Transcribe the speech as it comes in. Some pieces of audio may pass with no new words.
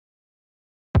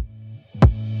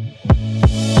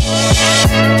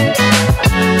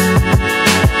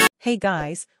Hey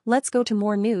guys, let's go to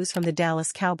more news from the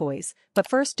Dallas Cowboys, but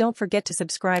first don't forget to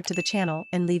subscribe to the channel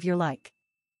and leave your like.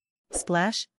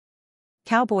 Splash?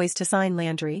 Cowboys to sign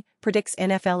Landry, predicts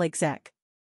NFL exec.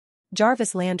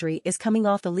 Jarvis Landry is coming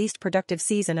off the least productive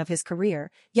season of his career,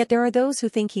 yet there are those who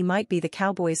think he might be the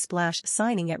Cowboys' splash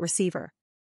signing at receiver.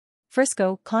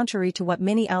 Frisco, contrary to what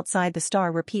many outside the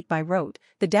Star repeat by rote,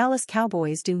 the Dallas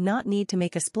Cowboys do not need to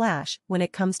make a splash when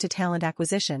it comes to talent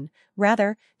acquisition,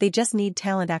 rather, they just need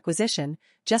talent acquisition,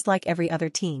 just like every other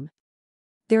team.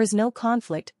 There is no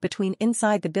conflict between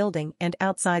inside the building and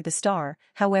outside the Star,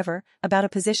 however, about a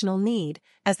positional need,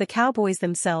 as the Cowboys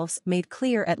themselves made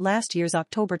clear at last year's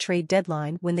October trade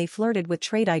deadline when they flirted with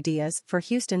trade ideas for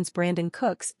Houston's Brandon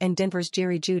Cooks and Denver's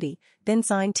Jerry Jeudy, then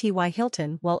signed T.Y.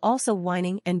 Hilton while also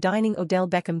whining and dining Odell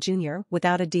Beckham Jr.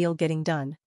 without a deal getting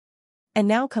done. And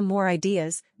now come more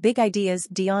ideas, big ideas,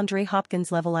 DeAndre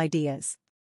Hopkins-level ideas.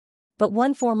 But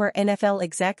one former NFL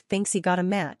exec thinks he got a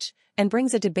match, and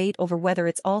brings a debate over whether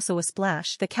it's also a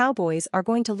splash. The Cowboys are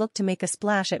going to look to make a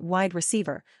splash at wide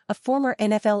receiver, a former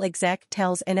NFL exec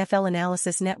tells NFL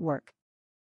Analysis Network.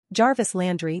 Jarvis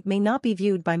Landry may not be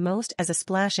viewed by most as a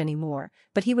splash anymore,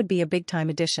 but he would be a big-time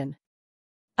addition.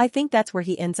 I think that's where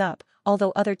he ends up,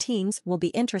 although other teams will be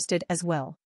interested as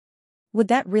well. Would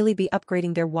that really be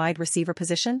upgrading their wide receiver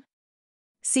position?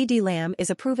 CeeDee Lamb is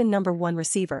a proven number one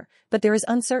receiver, but there is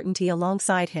uncertainty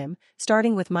alongside him,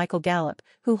 starting with Michael Gallup,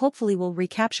 who hopefully will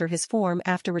recapture his form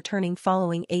after returning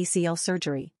following ACL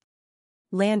surgery.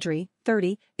 Landry,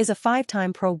 30, is a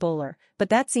five-time Pro Bowler, but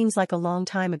that seems like a long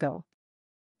time ago.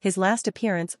 His last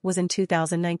appearance was in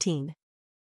 2019.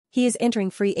 He is entering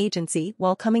free agency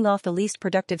while coming off the least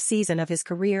productive season of his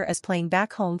career as playing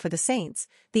back home for the Saints.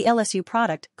 The LSU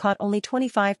product caught only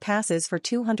 25 passes for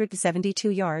 272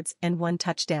 yards and one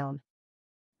touchdown.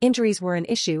 Injuries were an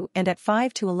issue, and at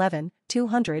 5'11",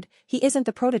 200, he isn't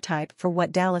the prototype for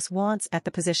what Dallas wants at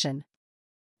the position.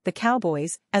 The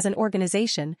Cowboys, as an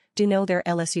organization, do know their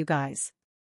LSU guys.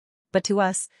 But to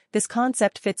us, this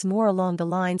concept fits more along the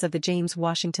lines of the James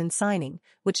Washington signing,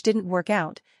 which didn't work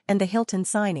out, and the Hilton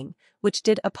signing, which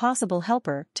did a possible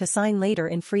helper to sign later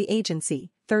in free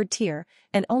agency, third tier,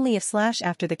 and only a slash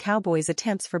after the Cowboys'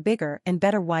 attempts for bigger and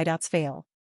better wideouts fail.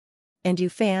 And you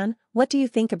fan, what do you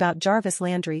think about Jarvis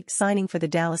Landry signing for the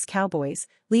Dallas Cowboys?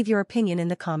 Leave your opinion in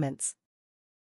the comments.